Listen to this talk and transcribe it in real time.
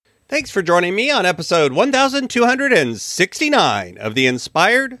Thanks for joining me on episode 1269 of the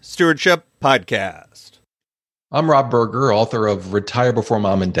Inspired Stewardship Podcast. I'm Rob Berger, author of Retire Before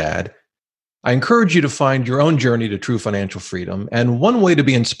Mom and Dad. I encourage you to find your own journey to true financial freedom. And one way to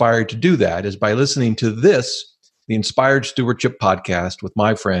be inspired to do that is by listening to this, the Inspired Stewardship Podcast with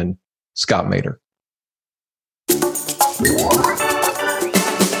my friend, Scott Mader.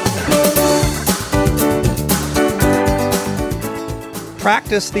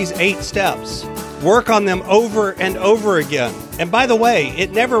 Practice these 8 steps. Work on them over and over again. And by the way,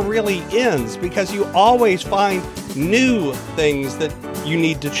 it never really ends because you always find new things that you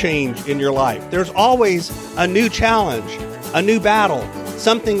need to change in your life. There's always a new challenge, a new battle,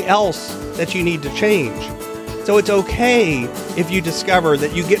 something else that you need to change. So it's okay if you discover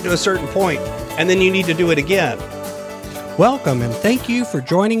that you get to a certain point and then you need to do it again. Welcome and thank you for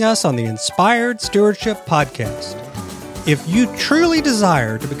joining us on the Inspired Stewardship Podcast. If you truly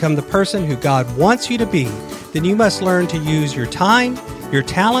desire to become the person who God wants you to be, then you must learn to use your time, your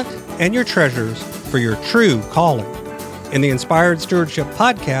talent, and your treasures for your true calling. In the Inspired Stewardship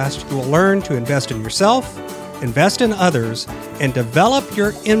Podcast, you will learn to invest in yourself, invest in others, and develop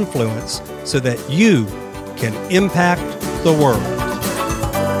your influence so that you can impact the world.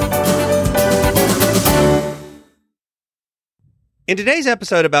 In today's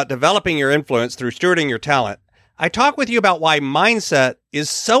episode about developing your influence through stewarding your talent, I talk with you about why mindset is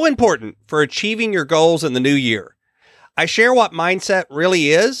so important for achieving your goals in the new year. I share what mindset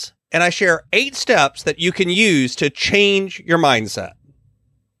really is, and I share 8 steps that you can use to change your mindset.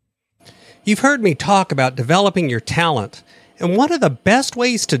 You've heard me talk about developing your talent, and one of the best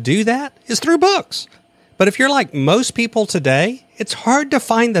ways to do that is through books. But if you're like most people today, it's hard to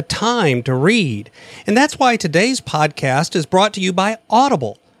find the time to read, and that's why today's podcast is brought to you by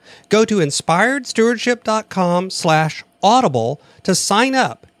Audible. Go to inspiredstewardship.com/audible to sign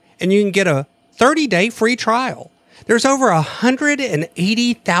up, and you can get a 30-day free trial. There's over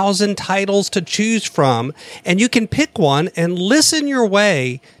 180,000 titles to choose from, and you can pick one and listen your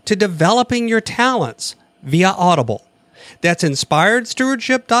way to developing your talents via Audible. That's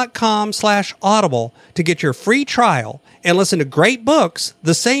inspiredstewardship.com/audible to get your free trial and listen to great books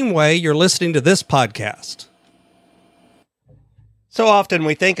the same way you're listening to this podcast. So often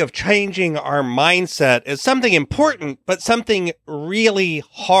we think of changing our mindset as something important, but something really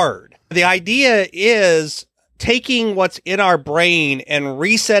hard. The idea is taking what's in our brain and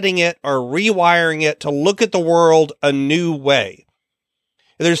resetting it or rewiring it to look at the world a new way.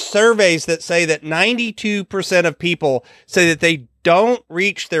 There's surveys that say that 92% of people say that they don't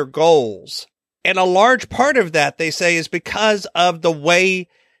reach their goals. And a large part of that, they say, is because of the way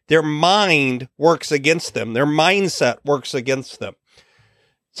their mind works against them. Their mindset works against them.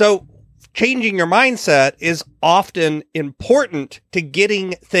 So changing your mindset is often important to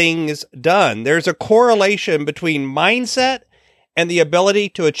getting things done. There's a correlation between mindset and the ability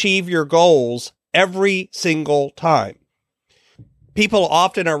to achieve your goals every single time. People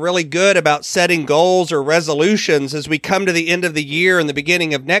often are really good about setting goals or resolutions. As we come to the end of the year and the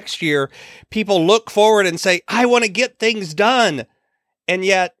beginning of next year, people look forward and say, I want to get things done. And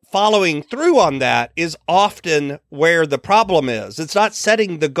yet following through on that is often where the problem is. It's not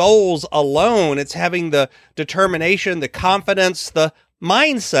setting the goals alone. It's having the determination, the confidence, the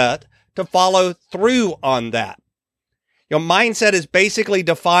mindset to follow through on that. Mindset is basically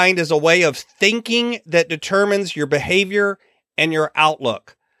defined as a way of thinking that determines your behavior and your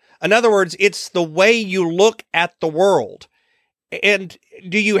outlook. In other words, it's the way you look at the world. And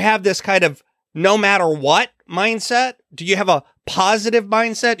do you have this kind of no matter what mindset? Do you have a positive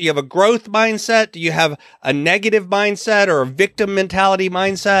mindset? Do you have a growth mindset? Do you have a negative mindset or a victim mentality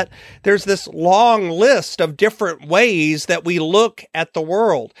mindset? There's this long list of different ways that we look at the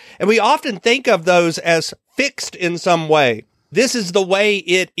world. And we often think of those as fixed in some way. This is the way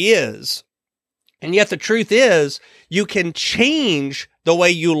it is. And yet the truth is, you can change the way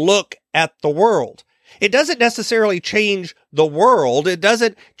you look at the world. It doesn't necessarily change the world. It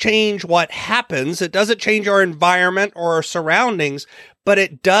doesn't change what happens. It doesn't change our environment or our surroundings, but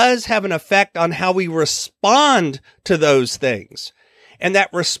it does have an effect on how we respond to those things. And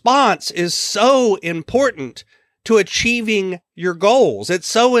that response is so important to achieving your goals. It's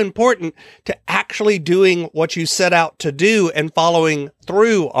so important to actually doing what you set out to do and following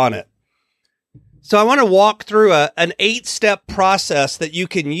through on it. So I want to walk through an 8-step process that you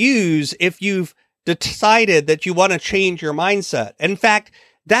can use if you've decided that you want to change your mindset. In fact,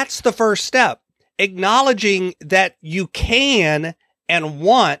 that's the first step, acknowledging that you can and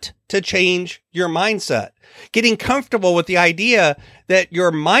want to change your mindset. Getting comfortable with the idea that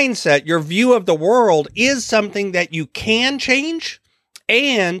your mindset, your view of the world is something that you can change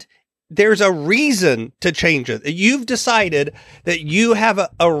and there's a reason to change it. You've decided that you have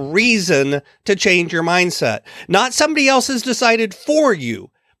a reason to change your mindset. Not somebody else has decided for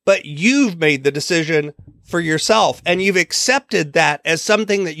you, but you've made the decision for yourself, and you've accepted that as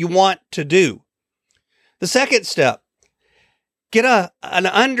something that you want to do. The second step, get an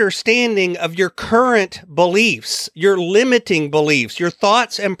understanding of your current beliefs, your limiting beliefs, your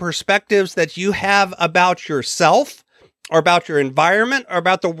thoughts and perspectives that you have about yourself or about your environment or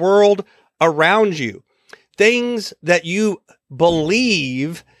about the world around you. Things that you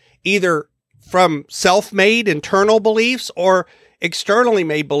believe either from self-made internal beliefs or externally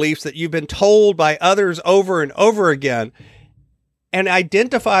made beliefs that you've been told by others over and over again, and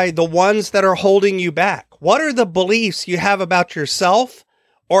identify the ones that are holding you back. What are the beliefs you have about yourself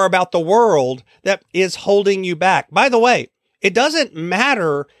or about the world that is holding you back? By the way, it doesn't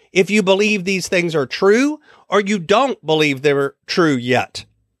matter if you believe these things are true or you don't believe they're true yet.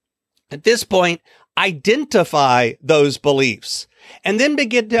 At this point, identify those beliefs and then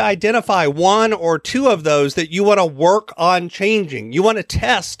begin to identify one or two of those that you want to work on changing. You want to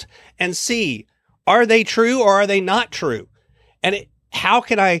test and see, are they true or are they not true? And how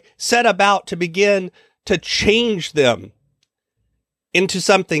can I set about to begin to change them into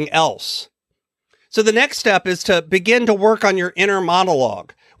something else? So the next step is to begin to work on your inner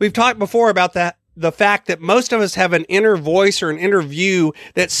monologue. We've talked before about that, the fact that most of us have an inner voice or an inner view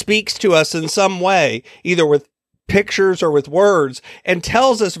that speaks to us in some way, either with pictures or with words, and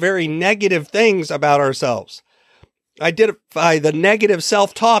tells us very negative things about ourselves. Identify the negative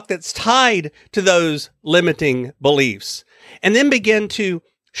self-talk that's tied to those limiting beliefs, and then begin to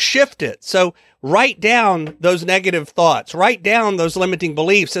shift it. So write down those negative thoughts, write down those limiting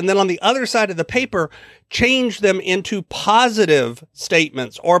beliefs, and then on the other side of the paper, change them into positive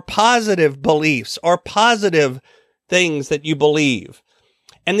statements or positive beliefs or positive things that you believe.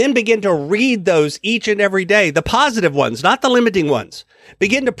 And then begin to read those each and every day, the positive ones, not the limiting ones.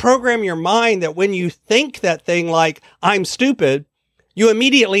 Begin to program your mind that when you think that thing like, I'm stupid, you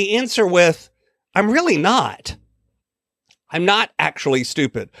immediately answer with, I'm really not. I'm not actually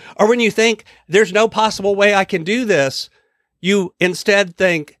stupid. Or when you think there's no possible way I can do this, you instead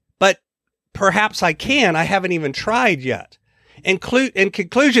think, but perhaps I can. I haven't even tried yet. In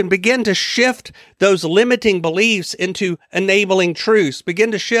conclusion, begin to shift those limiting beliefs into enabling truths.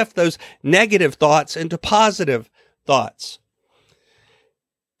 Begin to shift those negative thoughts into positive thoughts.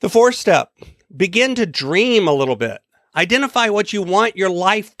 The fourth step, begin to dream a little bit. Identify what you want your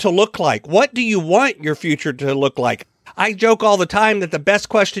life to look like. What do you want your future to look like? I joke all the time that the best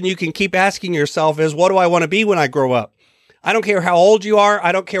question you can keep asking yourself is, what do I want to be when I grow up? I don't care how old you are.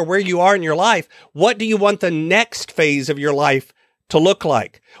 I don't care where you are in your life. What do you want the next phase of your life to look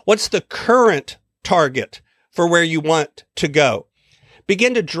like? What's the current target for where you want to go?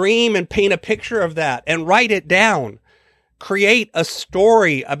 Begin to dream and paint a picture of that and write it down. Create a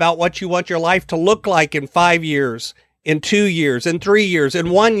story about what you want your life to look like in 5 years, in 2 years, in 3 years, in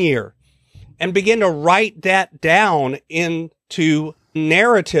 1 year. And begin to write that down into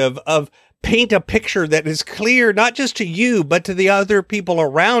narrative of paint a picture that is clear, not just to you, but to the other people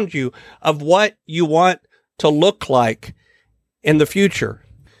around you of what you want to look like in the future.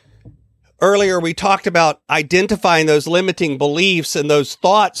 Earlier, we talked about identifying those limiting beliefs and those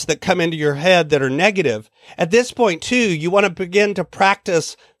thoughts that come into your head that are negative. At this point, too, you want to begin to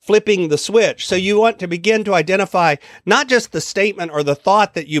practice flipping the switch. So you want to begin to identify not just the statement or the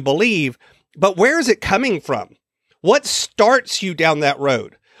thought that you believe, but where is it coming from? What starts you down that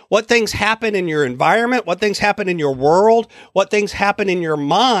road? What things happen in your environment? What things happen in your world? What things happen in your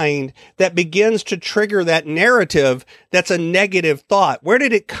mind that begins to trigger that narrative that's a negative thought? Where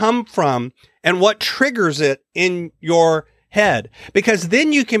did it come from and what triggers it in your head? Because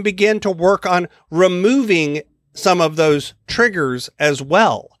then you can begin to work on removing some of those triggers as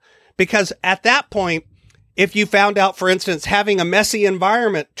well. Because at that point, if you found out, for instance, having a messy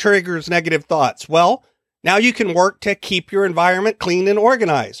environment triggers negative thoughts, well, now you can work to keep your environment clean and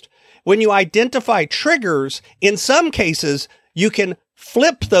organized. When you identify triggers, in some cases, you can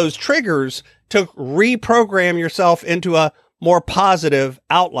flip those triggers to reprogram yourself into a more positive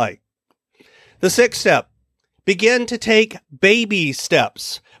outlet. The sixth step, begin to take baby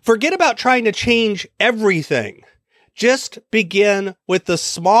steps. Forget about trying to change everything. Just begin with the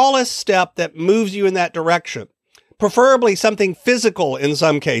smallest step that moves you in that direction, preferably something physical in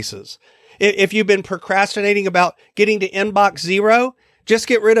some cases. If you've been procrastinating about getting to inbox 0, just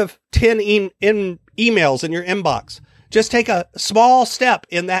get rid of 10 emails in your inbox. Just take a small step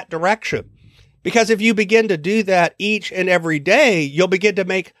in that direction. Because if you begin to do that each and every day, you'll begin to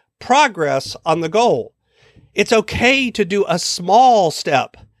make progress on the goal. It's okay to do a small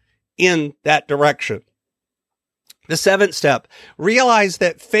step in that direction. The 7th step, realize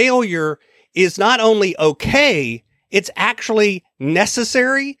that failure is not only okay, it's actually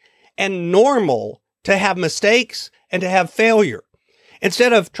necessary and normal to have mistakes and to have failure.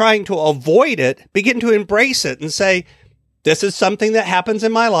 Instead of trying to avoid it, begin to embrace it and say, this is something that happens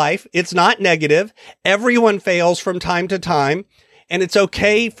in my life. It's not negative. Everyone fails from time to time. And it's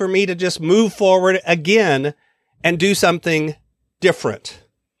okay for me to just move forward again and do something different.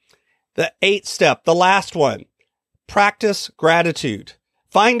 The 8th step, the last one, practice gratitude.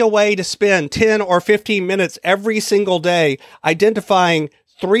 Find a way to spend 10 or 15 minutes every single day identifying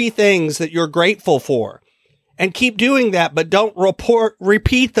 3 things that you're grateful for. And keep doing that, but don't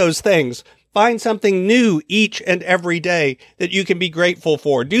repeat those things. Find something new each and every day that you can be grateful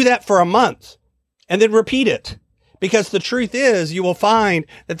for. Do that for a month and then repeat it. Because the truth is, you will find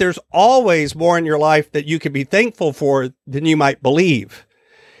that there's always more in your life that you can be thankful for than you might believe.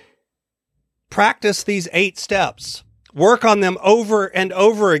 Practice these 8 steps. Work on them over and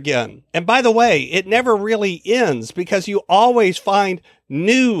over again. And by the way, it never really ends because you always find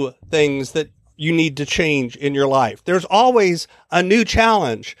new things that you need to change in your life. There's always a new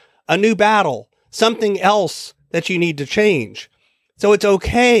challenge, a new battle, something else that you need to change. So it's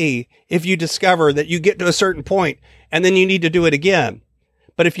okay if you discover that you get to a certain point and then you need to do it again.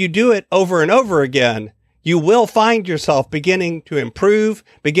 But if you do it over and over again, you will find yourself beginning to improve,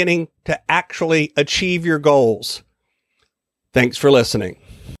 beginning to actually achieve your goals. Thanks for listening.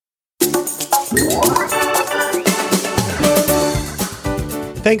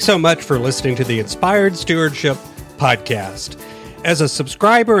 Thanks so much for listening to the Inspired Stewardship Podcast. As a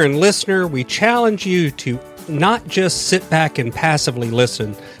subscriber and listener, we challenge you to not just sit back and passively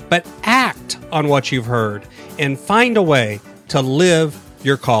listen, but act on what you've heard and find a way to live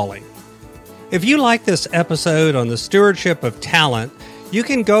your calling. If you like this episode on the stewardship of talent, you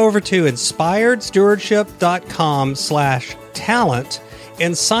can go over to inspiredstewardship.com/talent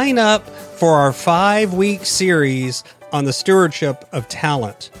and sign up for our 5-week series on the stewardship of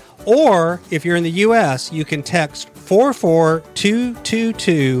talent. Or if you're in the U.S., you can text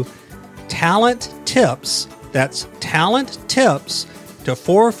 44222 talent tips. That's talent tips to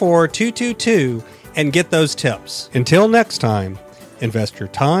 44222 and get those tips. Until next time, invest your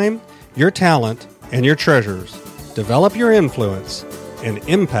time, your talent, and your treasures. Develop your influence and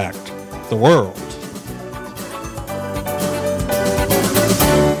impact the world.